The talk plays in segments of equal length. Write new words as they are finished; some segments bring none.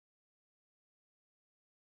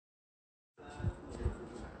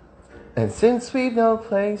And since we've no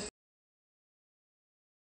place.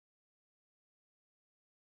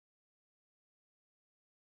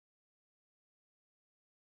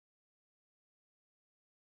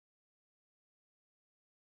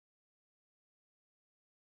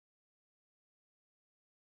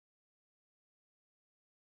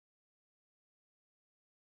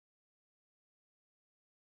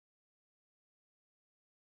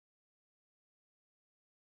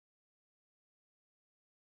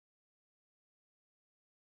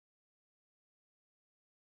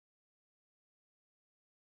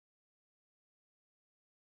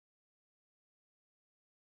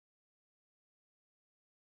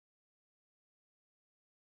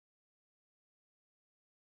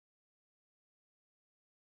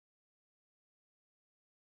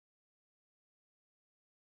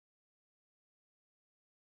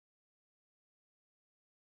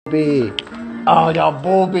 Booby. Oh, the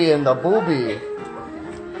booby and the booby.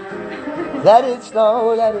 Let it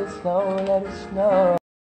snow, let it snow, let it snow.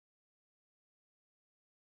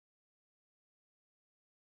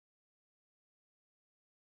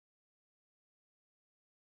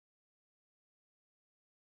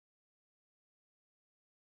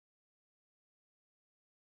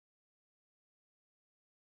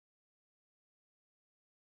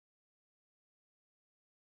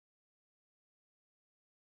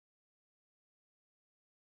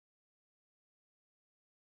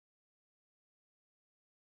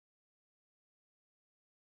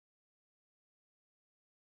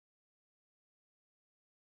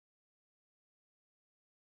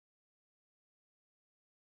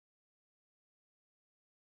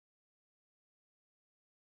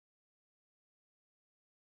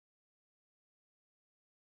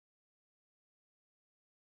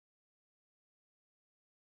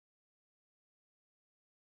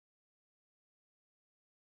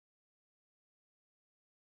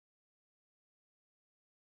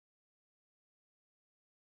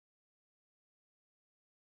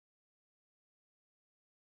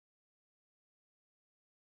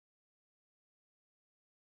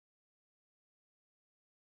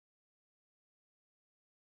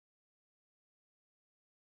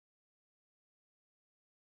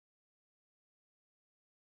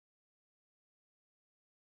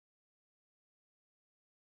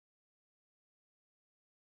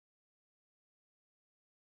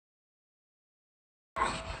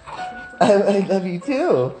 I love you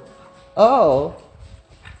too. Oh.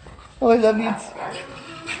 Oh, I love you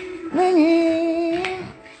too. Melanie.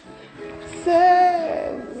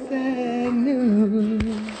 Sad, sad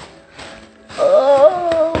news.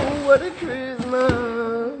 Oh, what a Christmas.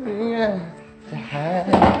 Yeah. To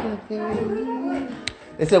have a baby.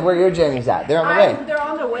 They said where your journey's at. They're on the way. They're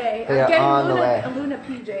on the way. They are on the way. A Luna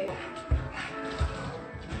PJ.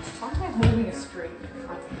 Why am I holding a straight?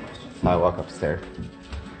 I walk upstairs.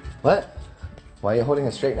 What? Why are you holding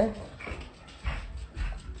a straight knife?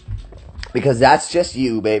 Because that's just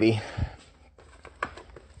you, baby.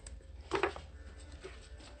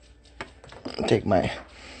 Let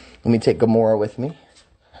me take Gamora with me.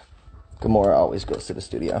 Gamora always goes to the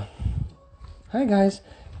studio. Hi, guys.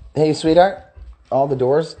 Hey, sweetheart. All the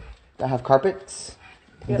doors that have carpets.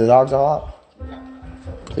 Yep. The dogs all out.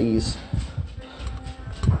 Please.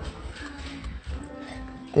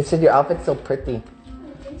 They said your outfit's so pretty.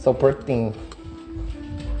 So pretty.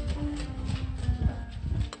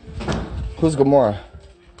 Who's Gamora?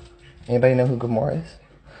 Anybody know who Gamora is?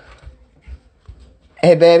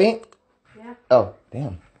 Hey, baby. Yeah. Oh,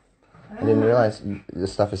 damn. I didn't realize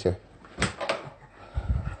this stuff is here.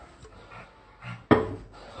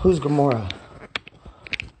 Who's Gamora?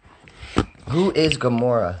 Who is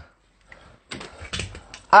Gamora?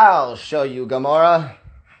 I'll show you Gamora.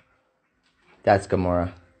 That's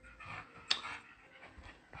Gamora.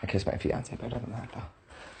 I kissed my fiance better than that, though.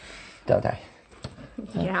 Don't I?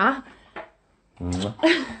 Yeah.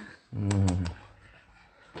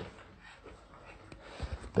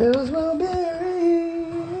 Bills will be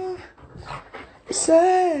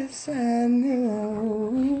sad, sad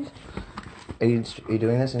news. Are you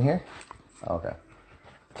doing this in here? Oh, okay.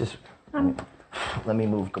 Just let me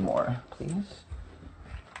move Gamora, please.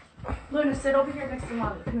 Luna, sit over here next to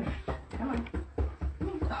Mommy. Come here. Come on.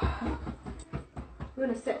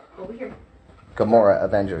 Luna, sit over here. Gamora,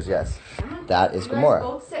 Avengers, yes. That is Gamora.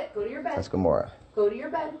 Both sit. Go to your bed. That's Gamora. Go to your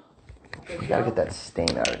bed. We gotta get that stain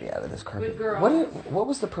already out of this carpet. Good girl. What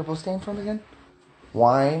was the purple stain from again?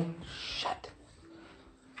 Wine. Shit.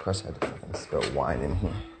 Of course I had to fucking spill wine in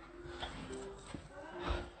here.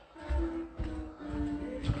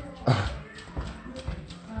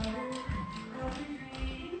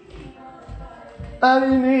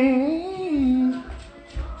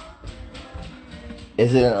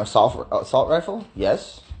 Is it an assault rifle?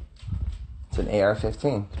 Yes. It's an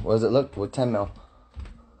AR-15. What does it look? With 10 mil?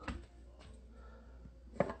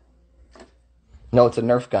 No, it's a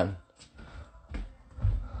Nerf gun.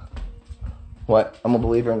 What? I'm a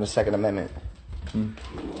believer in the Second Amendment.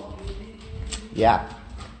 Yeah.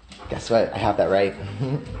 Guess what? I have that right.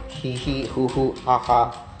 Hee hee hoo hoo ha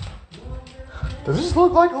ha. Does this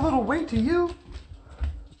look like a little weight to you?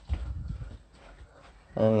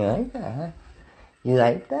 Oh, you like that, huh? You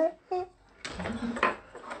like that?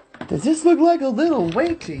 Does this look like a little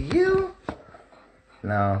weight to you?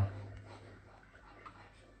 No.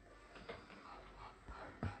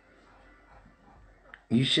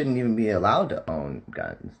 You shouldn't even be allowed to own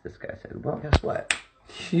guns, this guy said. Well, guess what?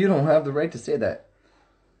 You don't have the right to say that.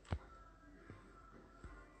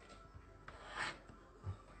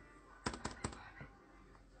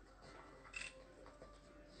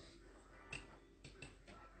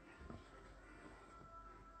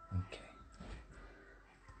 Okay.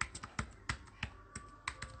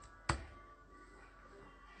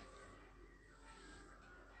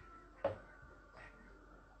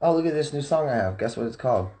 Oh, look at this new song I have. Guess what it's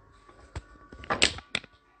called?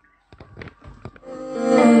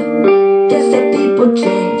 Guess that people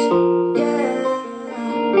change. Yeah,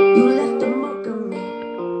 you left a mark on me.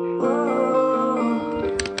 Oh,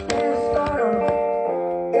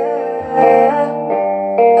 yeah,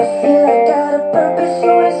 I feel I got a purpose,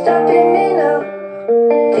 you ain't stopping me now.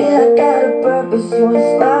 Feel I got a purpose, you ain't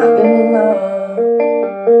stopping me now.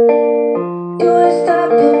 You ain't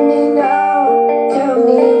stopping me now. Tell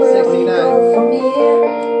me where we go from here.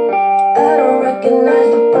 I don't recognize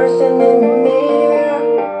the person in the mirror.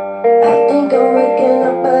 I think I'm waking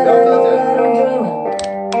up, but I know that I'm dreaming.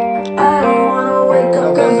 I don't wanna wake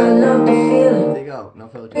up cause I love the feeling. There you go. No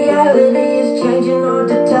filter. Reality is changing, hard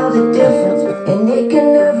to tell the difference. And they can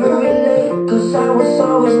never relate cause I was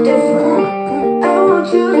always different. I want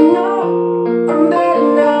you to know I'm better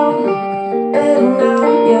now. Better now,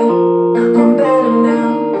 yeah. I'm better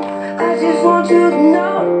now. I just want you to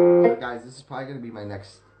know. Guys, this is probably gonna be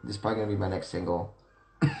my next single.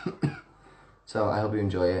 So I hope you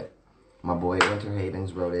enjoy it. My boy Winter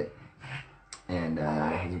Havens wrote it, and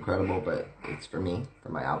he's incredible. But it's for me, for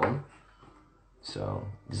my album. So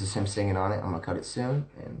this is him singing on it. I'm gonna cut it soon,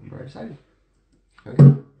 and I'm very excited. Okay.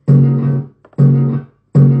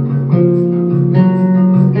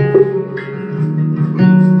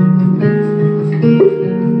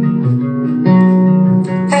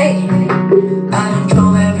 Hey, I done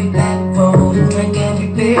drove every back road and drink every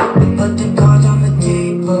beer. Put the cards on the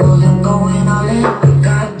table, I'm going all in.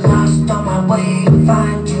 Got lost on my way to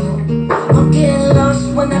find you. I'm getting lost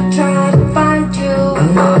when I try to find you.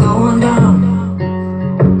 I'm not going down.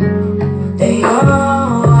 They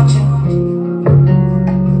all watching,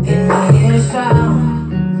 and I hear the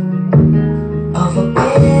sound of a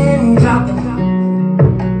pin dropping.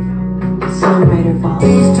 Songwriter fall. Why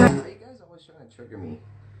are you guys always trying to trigger me?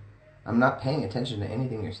 I'm not paying attention to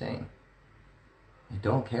anything you're saying. I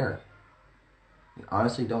don't care. I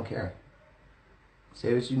honestly don't care.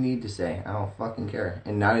 Say what you need to say. I don't fucking care.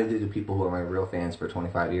 And neither do the people who are my real fans for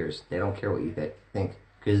 25 years. They don't care what you think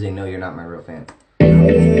because they know you're not my real fan.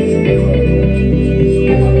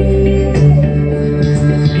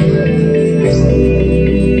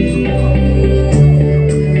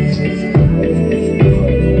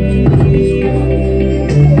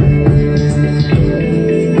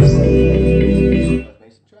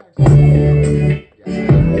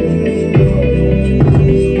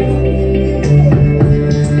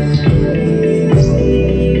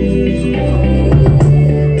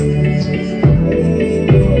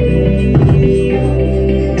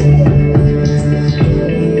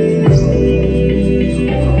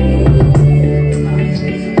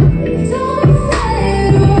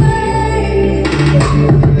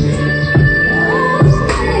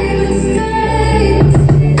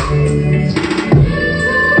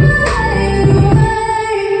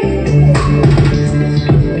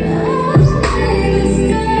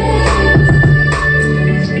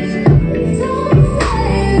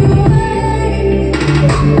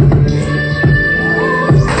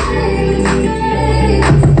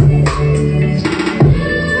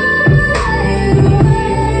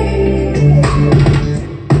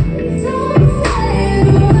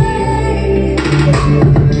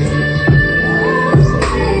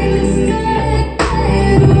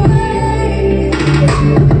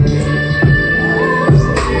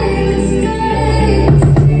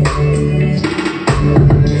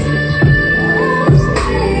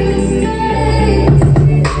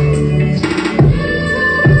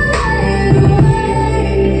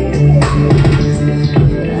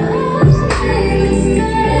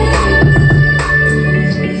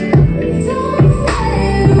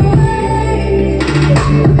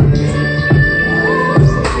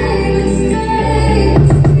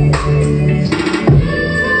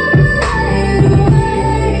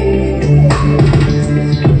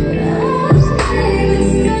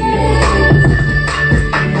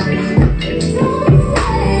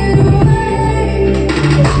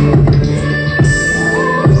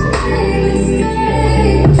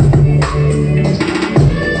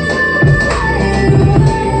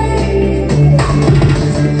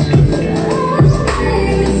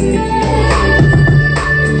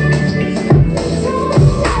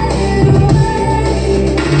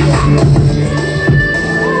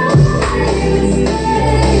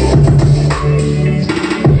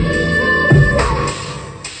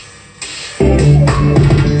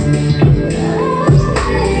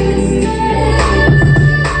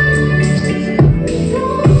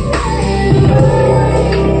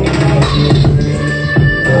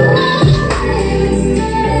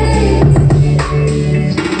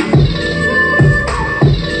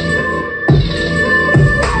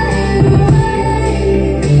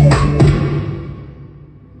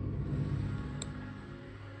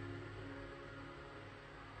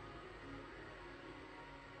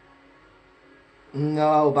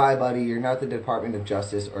 No, bye, buddy. You're not the Department of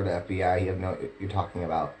Justice or the FBI. You have no what you're talking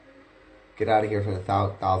about. Get out of here for the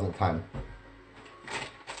thousandth time.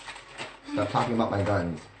 Stop talking about my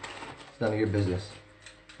guns. It's none of your business.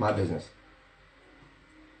 It's my business.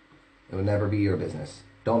 It will never be your business.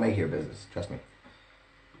 Don't make it your business. Trust me.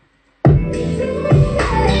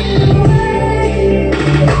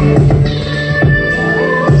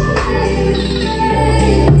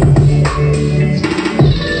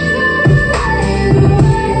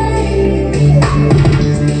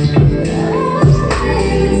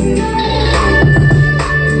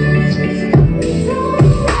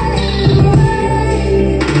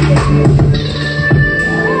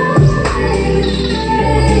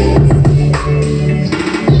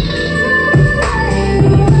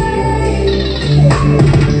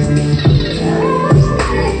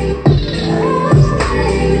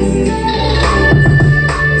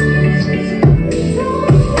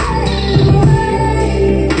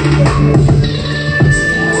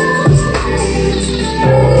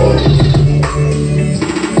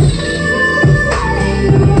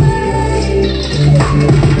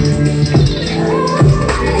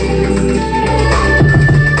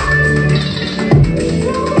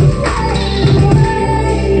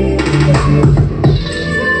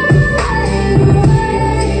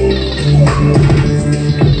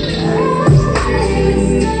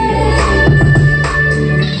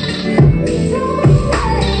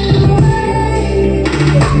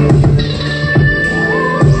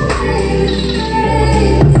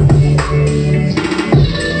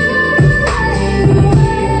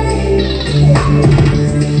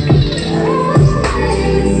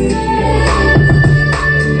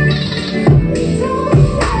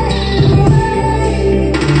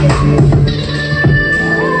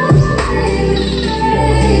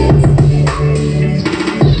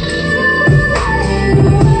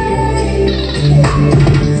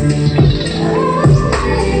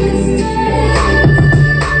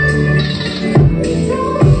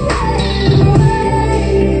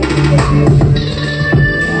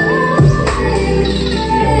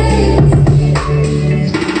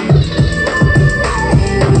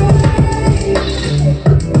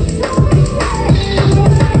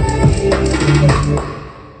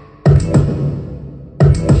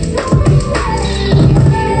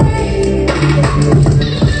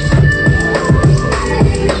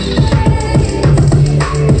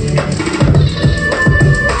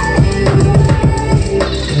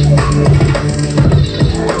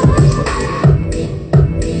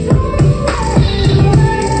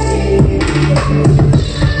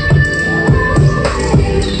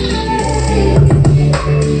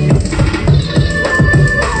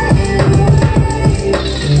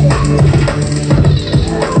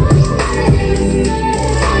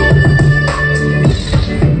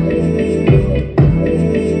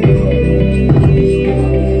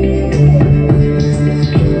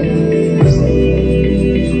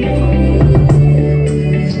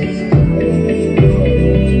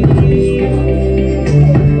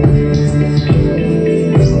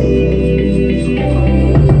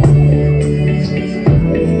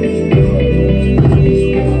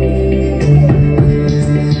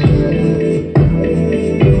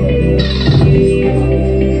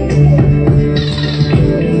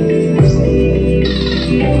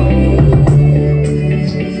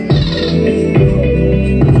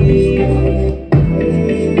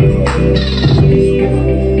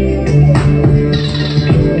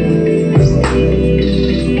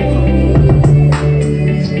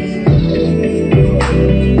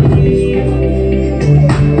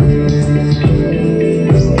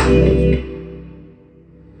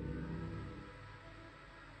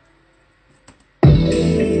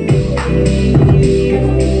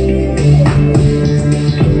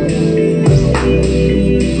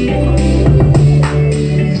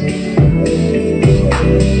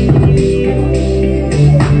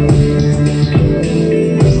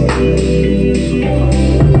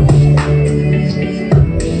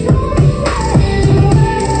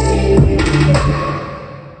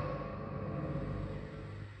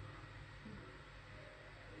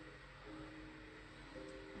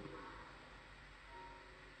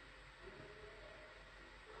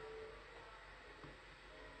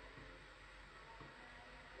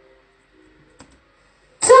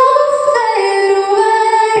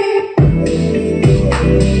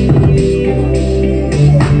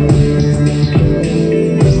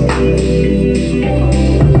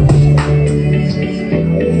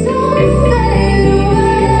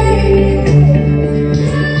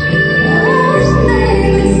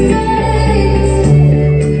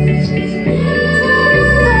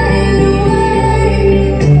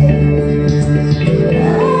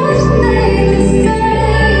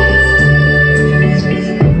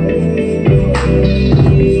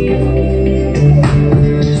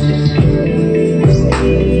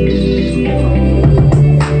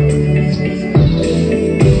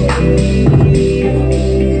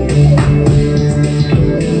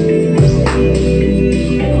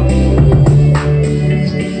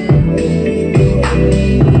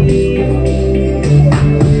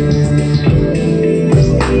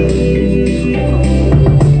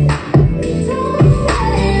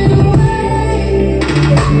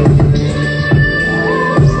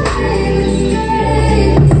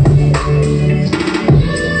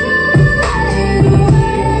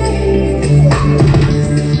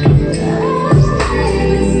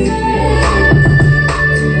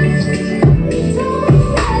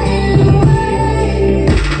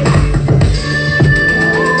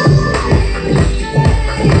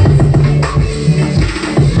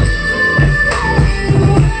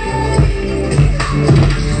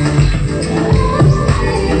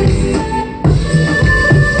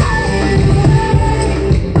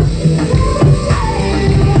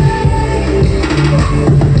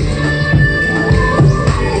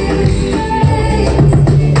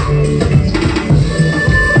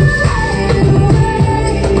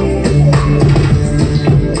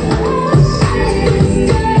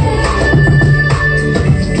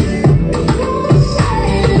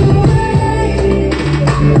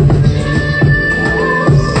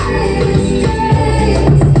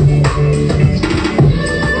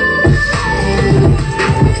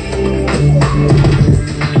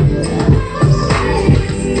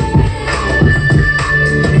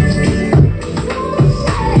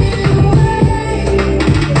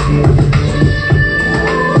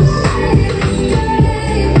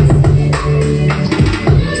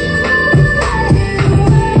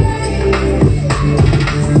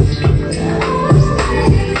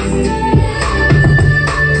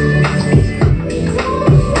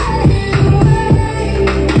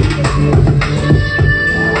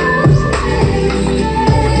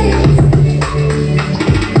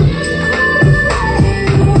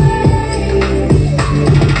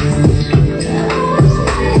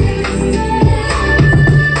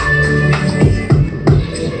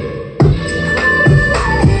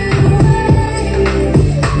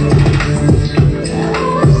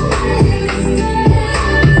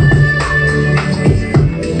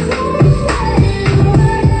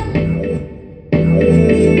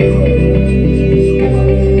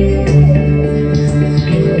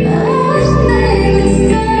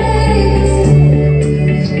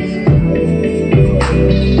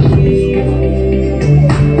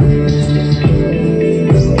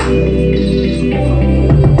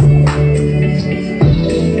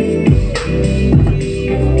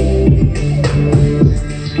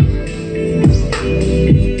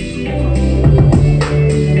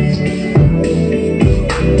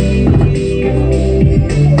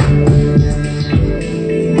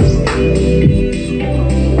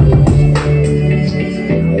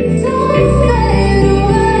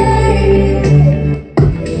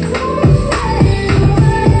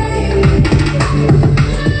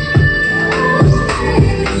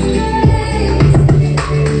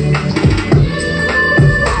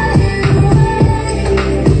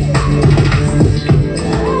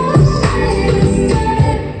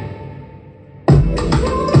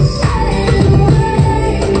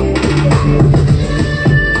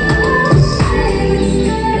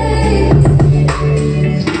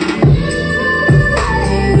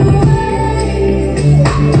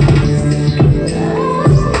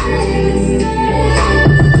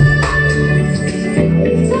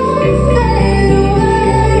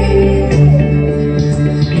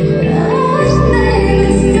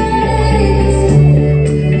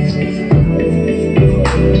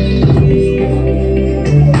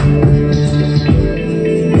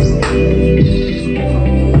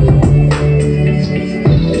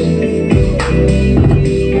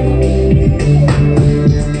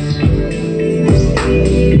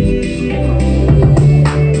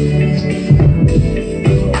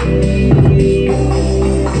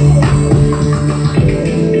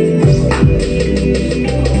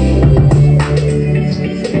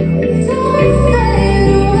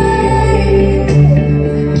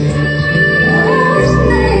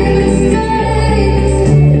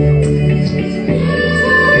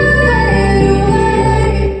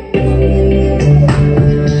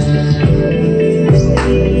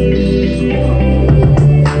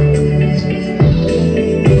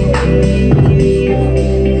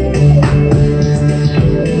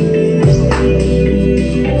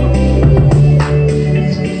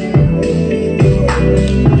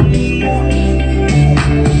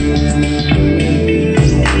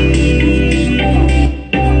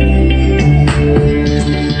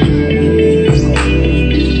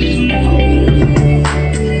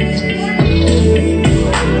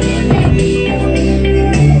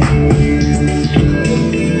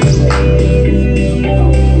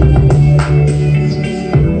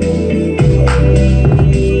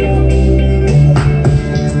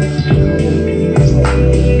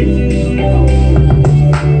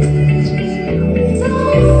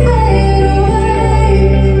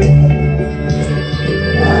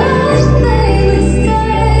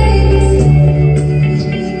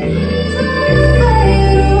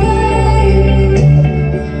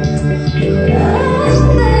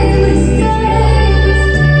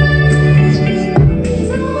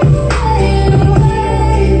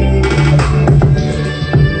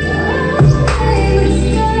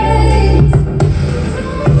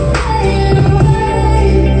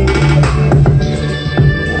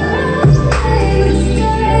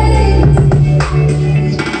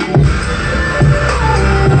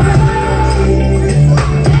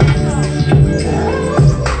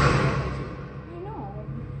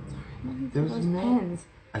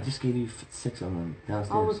 6 of them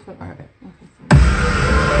downstairs. I'll look for them. All right.